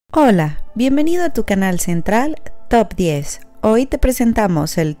Hola, bienvenido a tu canal central Top 10. Hoy te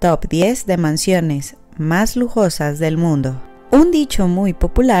presentamos el Top 10 de mansiones más lujosas del mundo. Un dicho muy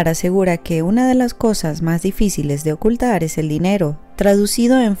popular asegura que una de las cosas más difíciles de ocultar es el dinero,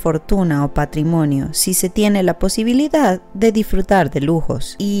 traducido en fortuna o patrimonio, si se tiene la posibilidad de disfrutar de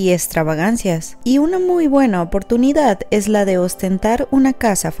lujos y extravagancias. Y una muy buena oportunidad es la de ostentar una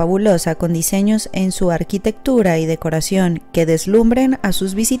casa fabulosa con diseños en su arquitectura y decoración que deslumbren a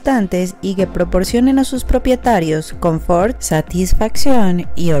sus visitantes y que proporcionen a sus propietarios confort, satisfacción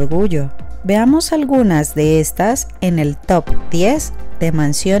y orgullo. Veamos algunas de estas en el Top 10 de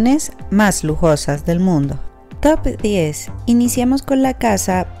mansiones más lujosas del mundo. Top 10. Iniciamos con la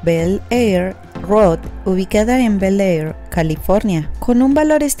casa Bel Air Road, ubicada en Bel Air, California. Con un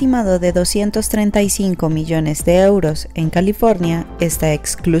valor estimado de 235 millones de euros en California, esta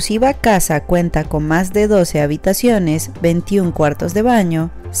exclusiva casa cuenta con más de 12 habitaciones, 21 cuartos de baño,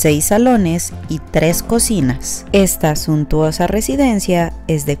 6 salones y 3 cocinas. Esta suntuosa residencia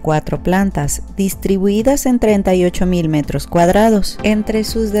es de 4 plantas, distribuidas en 38.000 metros cuadrados. Entre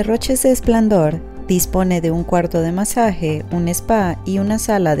sus derroches de esplendor, dispone de un cuarto de masaje, un spa y una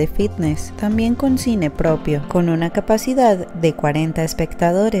sala de fitness, también con cine propio, con una capacidad de 40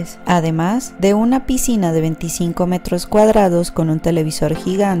 espectadores, además de una piscina de 25 metros cuadrados con un televisor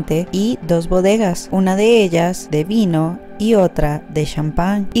gigante y 2 bodegas, una de ellas de vino y otra de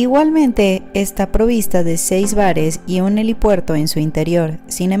champán. Igualmente está provista de 6 bares y un helipuerto en su interior.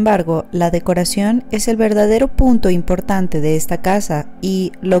 Sin embargo, la decoración es el verdadero punto importante de esta casa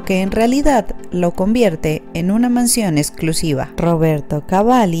y lo que en realidad lo convierte en una mansión exclusiva. Roberto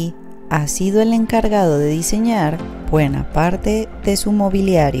Cavalli ha sido el encargado de diseñar buena parte de su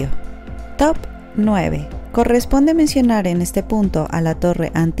mobiliario. Top 9. Corresponde mencionar en este punto a la Torre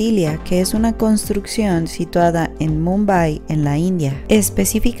Antilia, que es una construcción situada en Mumbai, en la India.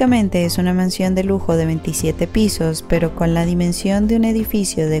 Específicamente es una mansión de lujo de 27 pisos, pero con la dimensión de un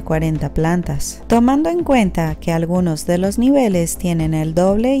edificio de 40 plantas. Tomando en cuenta que algunos de los niveles tienen el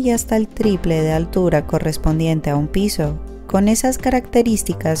doble y hasta el triple de altura correspondiente a un piso. Con esas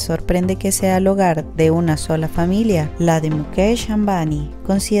características sorprende que sea el hogar de una sola familia, la de Mukesh Ambani,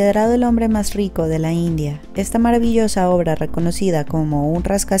 considerado el hombre más rico de la India. Esta maravillosa obra, reconocida como un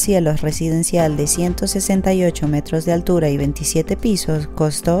rascacielos residencial de 168 metros de altura y 27 pisos,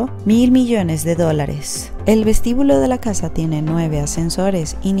 costó $1.000 millones. El vestíbulo de la casa tiene 9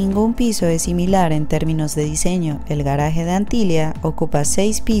 ascensores y ningún piso es similar en términos de diseño. El garaje de Antilia ocupa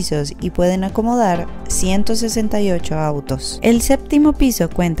 6 pisos y pueden acomodar 168 autos. El séptimo piso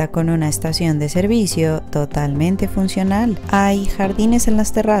cuenta con una estación de servicio totalmente funcional. Hay jardines en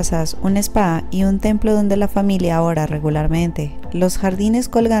las terrazas, un spa y un templo donde la familia ora regularmente. Los jardines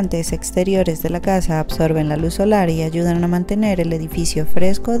colgantes exteriores de la casa absorben la luz solar y ayudan a mantener el edificio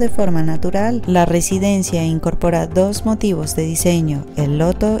fresco de forma natural. La residencia incorpora 2 motivos de diseño, el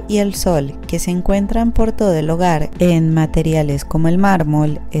loto y el sol, que se encuentran por todo el hogar en materiales como el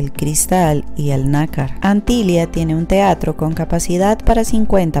mármol, el cristal y el nácar. Antilia tiene un teatro con capacidad para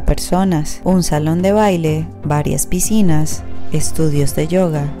 50 personas, un salón de baile, varias piscinas, estudios de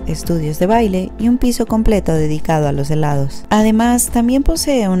yoga, estudios de baile y un piso completo dedicado a los helados. Además, también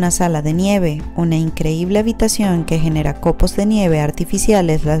posee una sala de nieve, una increíble habitación que genera copos de nieve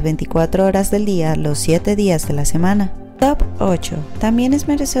artificiales las 24 horas del día, los 7 días de la semana. Top 8. También es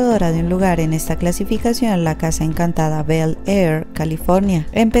merecedora de un lugar en esta clasificación la casa encantada Bel Air, California.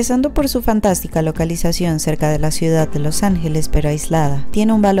 Empezando por su fantástica localización cerca de la ciudad de Los Ángeles, pero aislada.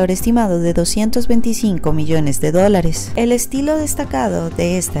 Tiene un valor estimado de $225 millones. El estilo destacado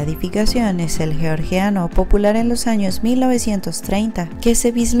de esta edificación es el georgiano, popular en los años 1930, que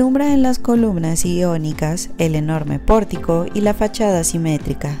se vislumbra en las columnas iónicas, el enorme pórtico y la fachada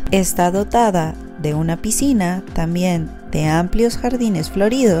simétrica. Está dotada de una piscina, también de amplios jardines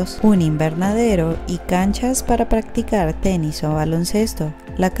floridos, un invernadero y canchas para practicar tenis o baloncesto.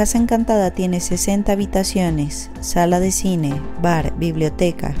 La casa encantada tiene 60 habitaciones, sala de cine, bar,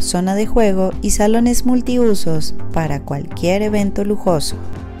 biblioteca, zona de juego y salones multiusos para cualquier evento lujoso.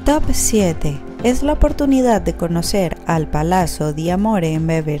 Top 7. Es la oportunidad de conocer al Palazzo di Amore en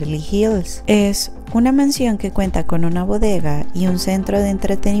Beverly Hills. Es una mansión que cuenta con una bodega y un centro de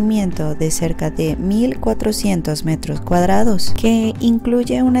entretenimiento de cerca de 1.400 metros cuadrados, que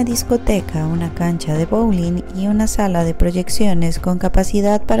incluye una discoteca, una cancha de bowling y una sala de proyecciones con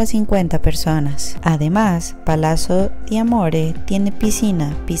capacidad para 50 personas. Además, Palazzo di Amore tiene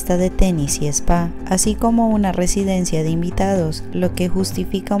piscina, pista de tenis y spa, así como una residencia de invitados, lo que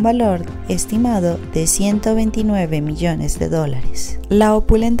justifica un valor estimado de $129 millones. La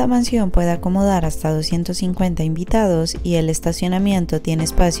opulenta mansión puede acomodar hasta hasta 250 invitados y el estacionamiento tiene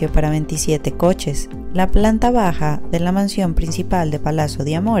espacio para 27 coches. La planta baja de la mansión principal de Palazzo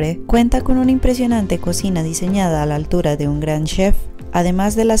di Amore cuenta con una impresionante cocina diseñada a la altura de un gran chef,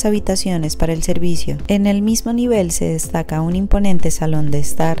 además de las habitaciones para el servicio. En el mismo nivel se destaca un imponente salón de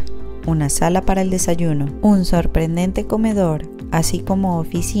estar, una sala para el desayuno, un sorprendente comedor, así como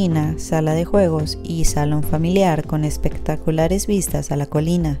oficina, sala de juegos y salón familiar con espectaculares vistas a la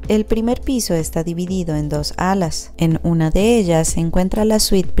colina. El primer piso está dividido en dos alas. En una de ellas se encuentra la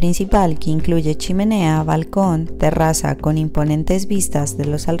suite principal, que incluye chimenea, balcón, terraza con imponentes vistas de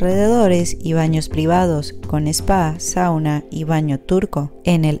los alrededores y baños privados con spa, sauna y baño turco.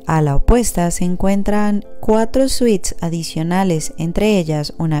 En el ala opuesta se encuentran 4 suites adicionales, entre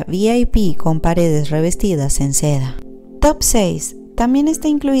ellas una VIP con paredes revestidas en seda. Top 6. También está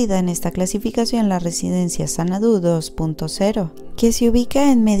incluida en esta clasificación la residencia Xanadu 2.0, que se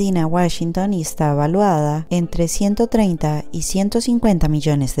ubica en Medina, Washington y está valuada entre 130 y 150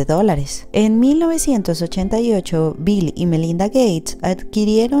 millones de dólares. En 1988, Bill y Melinda Gates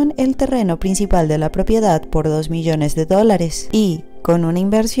adquirieron el terreno principal de la propiedad por 2 millones de dólares y, con una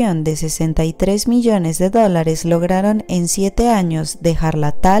inversión de 63 millones de dólares, lograron en 7 años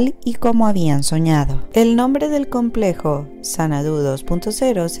dejarla tal y como habían soñado. El nombre del complejo, Xanadu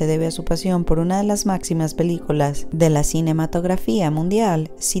 2.0, se debe a su pasión por una de las máximas películas de la cinematografía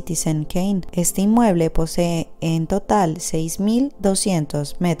mundial, Citizen Kane. Este inmueble posee en total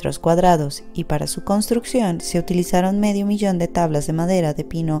 6.200 metros cuadrados y para su construcción se utilizaron medio millón de tablas de madera de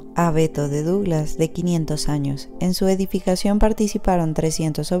pino abeto de Douglas de 500 años. En su edificación participaron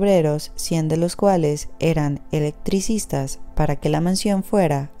 300 obreros, 100 de los cuales eran electricistas, para que la mansión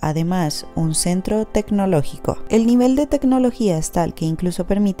fuera, además, un centro tecnológico. El nivel de tecnología es tal que incluso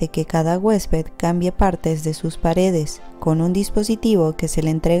permite que cada huésped cambie partes de sus paredes, con un dispositivo que se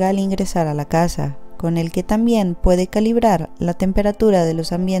le entrega al ingresar a la casa, con el que también puede calibrar la temperatura de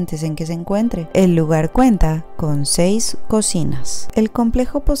los ambientes en que se encuentre. El lugar cuenta con 6 cocinas. El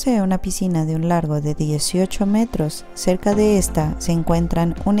complejo posee una piscina de un largo de 18 metros. Cerca de esta se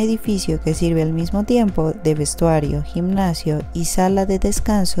encuentran un edificio que sirve al mismo tiempo de vestuario, gimnasio y sala de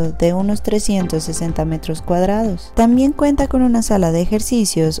descanso de unos 360 metros cuadrados. También cuenta con una sala de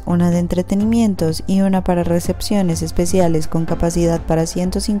ejercicios, una de entretenimientos y una para recepciones especiales con capacidad para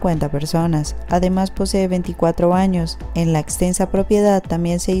 150 personas. Además, posee 24 baños. En la extensa propiedad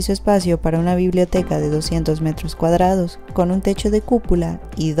también se hizo espacio para una biblioteca de 200 metros cuadrados, con un techo de cúpula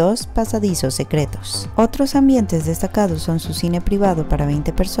y 2 pasadizos secretos. Otros ambientes destacados son su cine privado para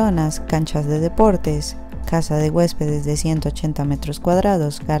 20 personas, canchas de deportes, casa de huéspedes de 180 metros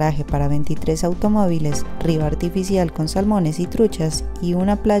cuadrados, garaje para 23 automóviles, río artificial con salmones y truchas y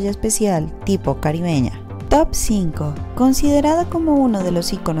una playa especial tipo caribeña. Top 5. Considerada como uno de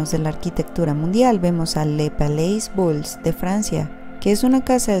los íconos de la arquitectura mundial, vemos a Le Palais Boulle de Francia, que es una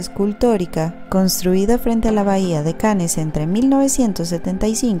casa escultórica construida frente a la bahía de Cannes entre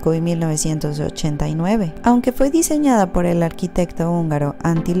 1975 y 1989. Aunque fue diseñada por el arquitecto húngaro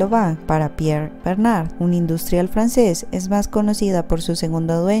Antti Lovac para Pierre Bernard, un industrial francés, es más conocida por su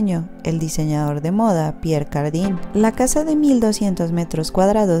segundo dueño, el diseñador de moda Pierre Cardin. La casa de 1.200 metros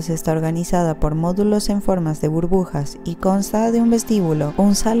cuadrados está organizada por módulos en formas de burbujas y consta de un vestíbulo,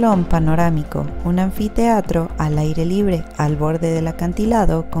 un salón panorámico, un anfiteatro al aire libre al borde del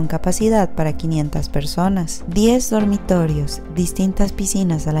acantilado con capacidad para 500 personas, 10 dormitorios, distintas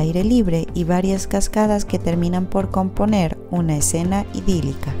piscinas al aire libre y varias cascadas que terminan por componer una escena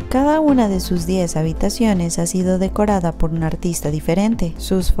idílica. Cada una de sus 10 habitaciones ha sido decorada por un artista diferente.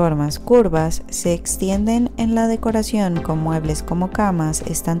 Sus formas curvas se extienden en la decoración con muebles como camas,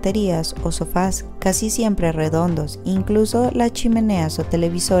 estanterías o sofás, casi siempre redondos, incluso las chimeneas o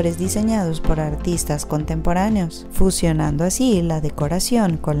televisores diseñados por artistas contemporáneos, fusionando así la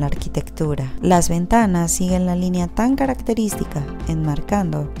decoración con la arquitectura. Las ventanas siguen la línea tan característica,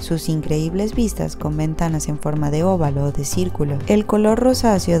 enmarcando sus increíbles vistas con ventanas en forma de óvalo o de círculo. El color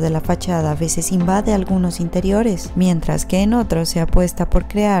rosáceo de la fachada a veces invade algunos interiores, mientras que en otros se apuesta por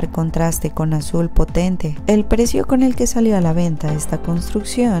crear contraste con azul potente. El precio con el que salió a la venta esta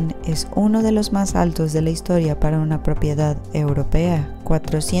construcción es uno de los más altos de la historia para una propiedad europea,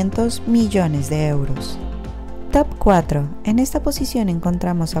 400 millones de euros. Top 4. En esta posición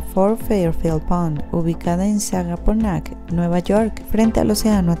encontramos a Fort Fairfield Pond, ubicada en Sagaponack, Nueva York, frente al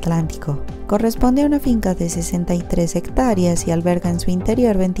Océano Atlántico. Corresponde a una finca de 63 hectáreas y alberga en su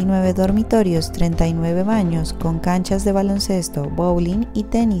interior 29 dormitorios, 39 baños, con canchas de baloncesto, bowling y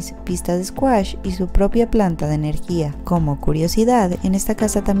tenis, pista de squash y su propia planta de energía. Como curiosidad, en esta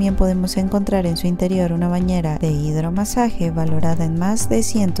casa también podemos encontrar en su interior una bañera de hidromasaje valorada en más de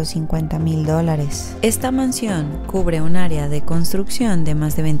 $150,000. Esta mansión cubre un área de construcción de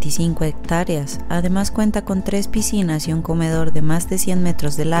más de 25 hectáreas. Además cuenta con 3 piscinas y un comedor de más de 100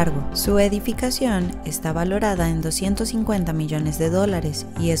 metros de largo. Su edificación está valorada en $250 millones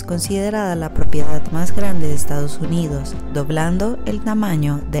y es considerada la propiedad más grande de Estados Unidos, doblando el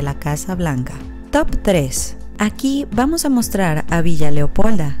tamaño de la Casa Blanca. Top 3. Aquí vamos a mostrar a Villa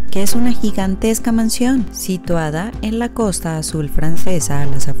Leopolda, que es una gigantesca mansión situada en la costa azul francesa a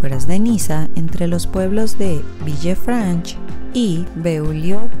las afueras de Niza, entre los pueblos de Villefranche y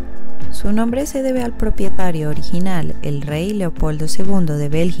Beaulieu. Su nombre se debe al propietario original, el rey Leopoldo II de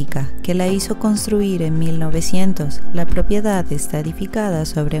Bélgica, que la hizo construir en 1900. La propiedad está edificada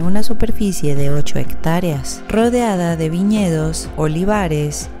sobre una superficie de 8 hectáreas, rodeada de viñedos,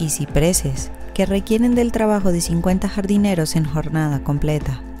 olivares y cipreses, que requieren del trabajo de 50 jardineros en jornada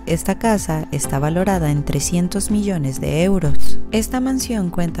completa. Esta casa está valorada en 300 millones de euros. Esta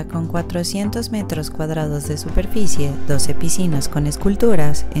mansión cuenta con 400 metros cuadrados de superficie, 12 piscinas con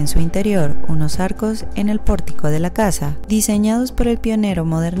esculturas, en su interior unos arcos en el pórtico de la casa, diseñados por el pionero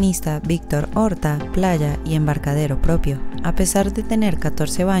modernista Víctor Horta, playa y embarcadero propio. A pesar de tener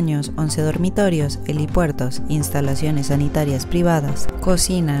 14 baños, 11 dormitorios, helipuertos, instalaciones sanitarias privadas,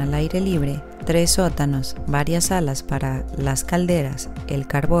 cocina al aire libre, 3 sótanos, varias salas para las calderas, el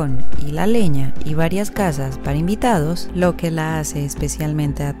carbón y la leña y varias casas para invitados, lo que la hace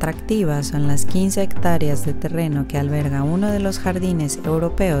especialmente atractiva son las 15 hectáreas de terreno que alberga uno de los jardines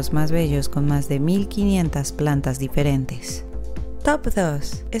europeos más bellos con más de 1500 plantas diferentes. Top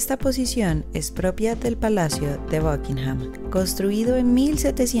 2. Esta posición es propia del Palacio de Buckingham, construido en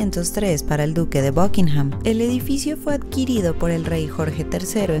 1703 para el duque de Buckingham. El edificio fue adquirido por el rey Jorge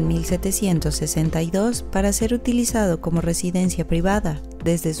III en 1762 para ser utilizado como residencia privada.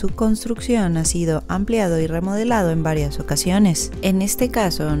 Desde su construcción ha sido ampliado y remodelado en varias ocasiones. En este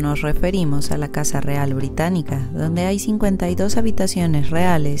caso nos referimos a la Casa Real Británica, donde hay 52 habitaciones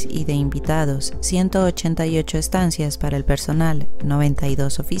reales y de invitados, 188 estancias para el personal,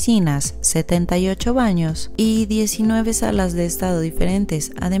 92 oficinas, 78 baños y 19 salas de estado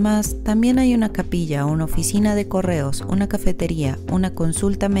diferentes. Además, también hay una capilla, una oficina de correos, una cafetería, una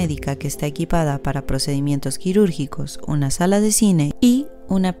consulta médica que está equipada para procedimientos quirúrgicos, una sala de cine y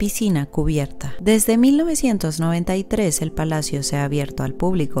una piscina cubierta. Desde 1993 el palacio se ha abierto al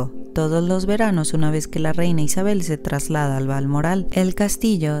público, todos los veranos una vez que la reina Isabel se traslada al Balmoral, el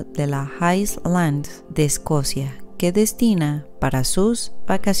castillo de la Highlands de Escocia, que destina para sus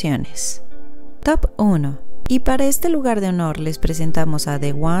vacaciones. Top 1. Y para este lugar de honor les presentamos a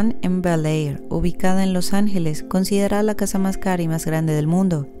The One en Bel Air, ubicada en Los Ángeles, considerada la casa más cara y más grande del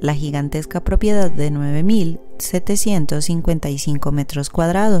mundo. La gigantesca propiedad de 9.755 metros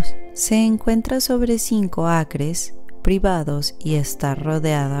cuadrados se encuentra sobre 5 acres privados y está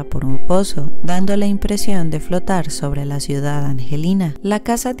rodeada por un pozo, dando la impresión de flotar sobre la ciudad angelina. La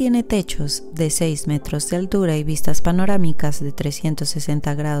casa tiene techos de 6 metros de altura y vistas panorámicas de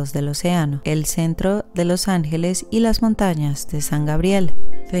 360 grados del océano, el centro de Los Ángeles y las montañas de San Gabriel.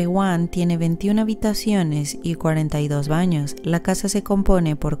 The One tiene 21 habitaciones y 42 baños. La casa se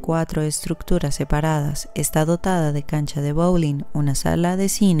compone por 4 estructuras separadas. Está dotada de cancha de bowling, una sala de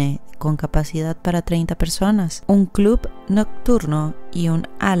cine con capacidad para 30 personas, un club nocturno y un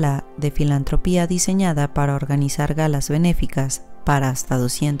ala de filantropía diseñada para organizar galas benéficas para hasta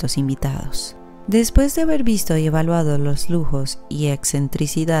 200 invitados. Después de haber visto y evaluado los lujos y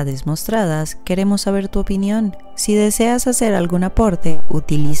excentricidades mostradas, queremos saber tu opinión. Si deseas hacer algún aporte,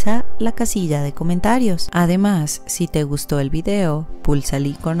 utiliza la casilla de comentarios. Además, si te gustó el video, pulsa el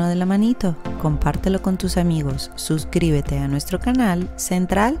icono de la manito, compártelo con tus amigos, suscríbete a nuestro canal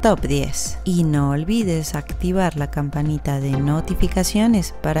Central Top 10 y no olvides activar la campanita de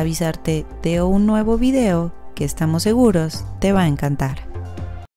notificaciones para avisarte de un nuevo video que estamos seguros te va a encantar.